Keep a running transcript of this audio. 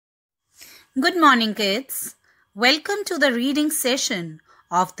Good morning, kids. Welcome to the reading session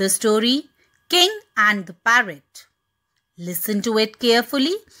of the story King and the Parrot. Listen to it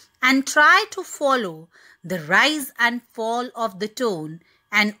carefully and try to follow the rise and fall of the tone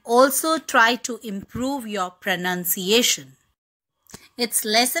and also try to improve your pronunciation. It's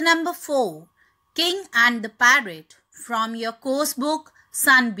lesson number 4, King and the Parrot, from your course book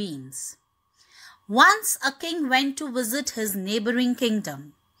Sunbeams. Once a king went to visit his neighboring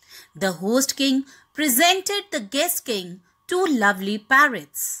kingdom. The host king presented the guest king 2 lovely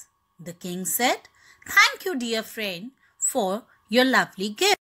parrots. The king said, "Thank you, dear friend, for your lovely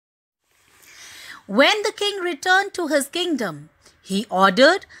gift." When the king returned to his kingdom, he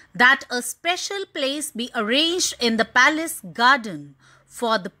ordered that a special place be arranged in the palace garden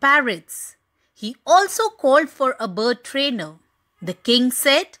for the parrots. He also called for a bird trainer. The king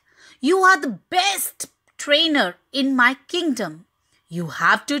said, "You are the best trainer in my kingdom. You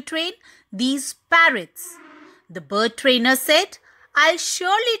have to train these parrots." The bird trainer said, "I'll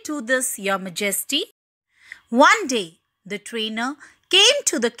surely do this, Your Majesty." One day, the trainer came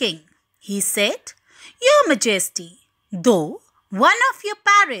to the king. He said, "Your Majesty, though one of your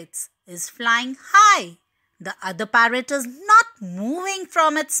parrots is flying high, the other parrot is not moving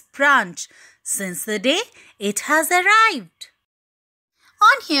from its branch since the day it has arrived."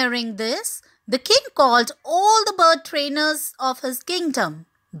 On hearing this, the king called all the bird trainers of his kingdom,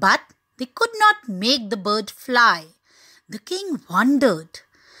 but they could not make the bird fly. The king wondered,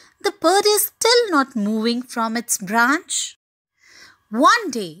 "The bird is still not moving from its branch."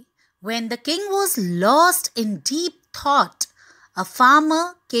 One day, when the king was lost in deep thought, a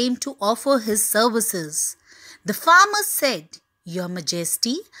farmer came to offer his services. The farmer said, "Your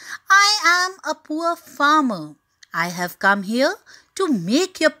Majesty, I am a poor farmer. I have come here to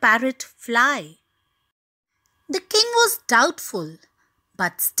make your parrot fly." The king was doubtful,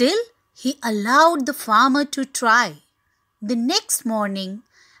 but still he allowed the farmer to try. The next morning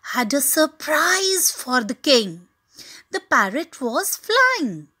had a surprise for the king. The parrot was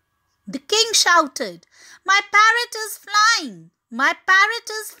flying. The king shouted, "My parrot is flying! My parrot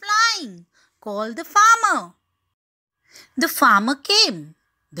is flying! Call the farmer." The farmer came.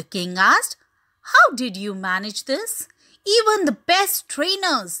 The king asked, "How did you manage this? Even the best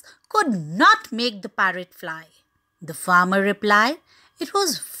trainers could not make the parrot fly." The farmer replied, "It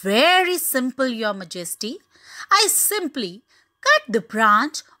was very simple, Your Majesty. I simply cut the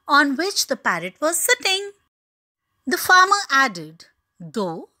branch on which the parrot was sitting." The farmer added,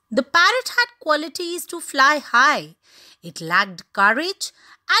 "Though the parrot had qualities to fly high, it lacked courage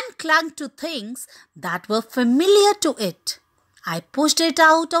and clung to things that were familiar to it. I pushed it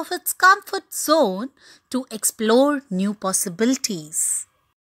out of its comfort zone to explore new possibilities."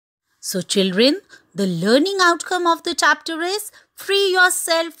 So children, the learning outcome of the chapter is free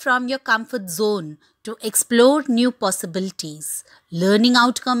yourself from your comfort zone to explore new possibilities. Learning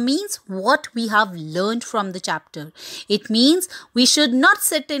outcome means what we have learned from the chapter. It means we should not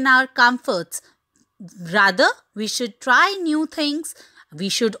sit in our comforts. Rather, we should try new things. We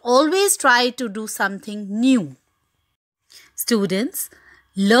should always try to do something new. Students,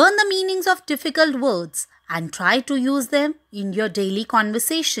 learn the meanings of difficult words and try to use them in your daily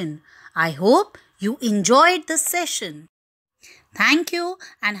conversation. I hope you enjoyed this session. Thank you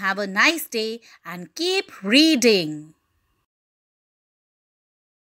and have a nice day and keep reading.